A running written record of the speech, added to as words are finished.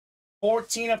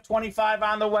14 of 25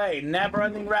 on the way.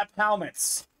 Never-ending rep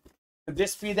helmets. Could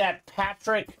this be that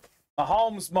Patrick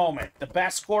Mahomes moment? The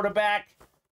best quarterback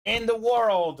in the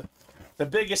world. The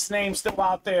biggest name still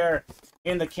out there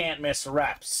in the can't-miss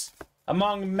reps.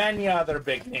 Among many other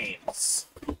big names.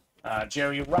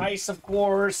 Jerry Rice, of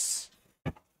course.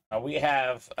 We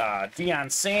have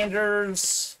Deion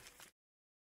Sanders.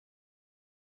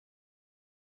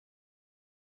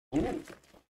 Ooh.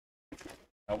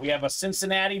 We have a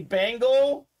Cincinnati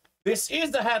Bengal. This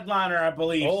is the headliner, I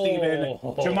believe, Steven.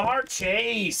 Jamar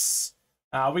Chase.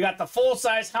 We got the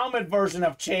full-size helmet version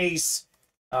of Chase.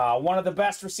 One of the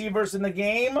best receivers in the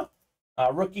game.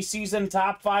 Rookie season,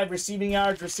 top 5 receiving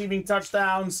yards, receiving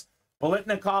touchdowns.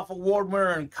 Biletnikoff Award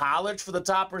winner in college for the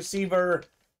top receiver.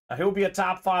 He'll be a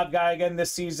top 5 guy again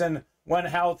this season when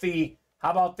healthy.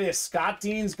 How about this? Scott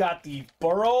Dean's got the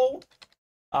Burrow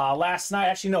last night.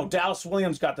 Actually, no, Dallas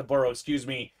Williams got the Burrow, excuse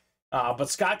me. But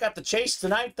Scott got the Chase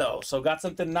tonight, though. So got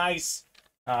something nice.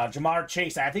 Jamar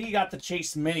Chase. I think he got the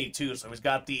Chase Mini, too. So he's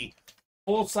got the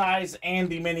full-size and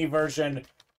the mini version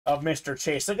of Mr.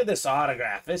 Chase. Look at this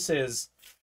autograph. This is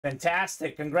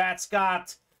fantastic. Congrats,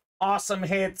 Scott. Awesome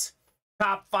hit.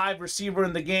 Top 5 receiver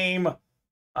in the game.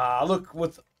 Look,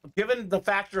 given the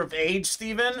factor of age,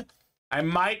 Steven, I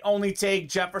might only take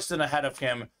Jefferson ahead of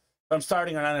him if I'm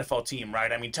starting an NFL team,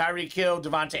 right? I mean, Tyreek Hill,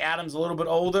 Devontae Adams a little bit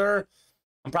older.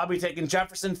 I'm probably taking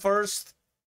Jefferson first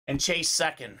and Chase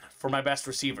second for my best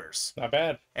receivers. Not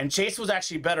bad. And Chase was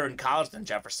actually better in college than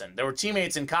Jefferson. They were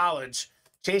teammates in college.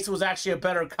 Chase was actually a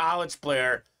better college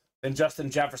player than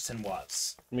Justin Jefferson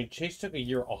was. I mean, Chase took a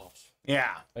year off.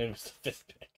 Yeah. It was the 5th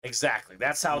pick. Exactly.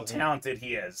 That's how talented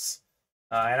he is.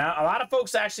 And a lot of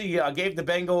folks actually gave the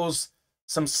Bengals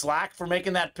some slack for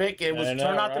making that pick. It was turned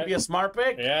out to be a smart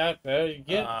pick. Yeah,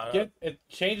 it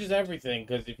changes everything,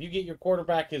 because if you get your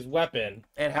quarterback his weapon,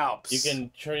 it helps. You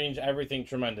can change everything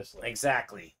tremendously.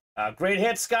 Exactly. Great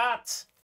hit, Scott.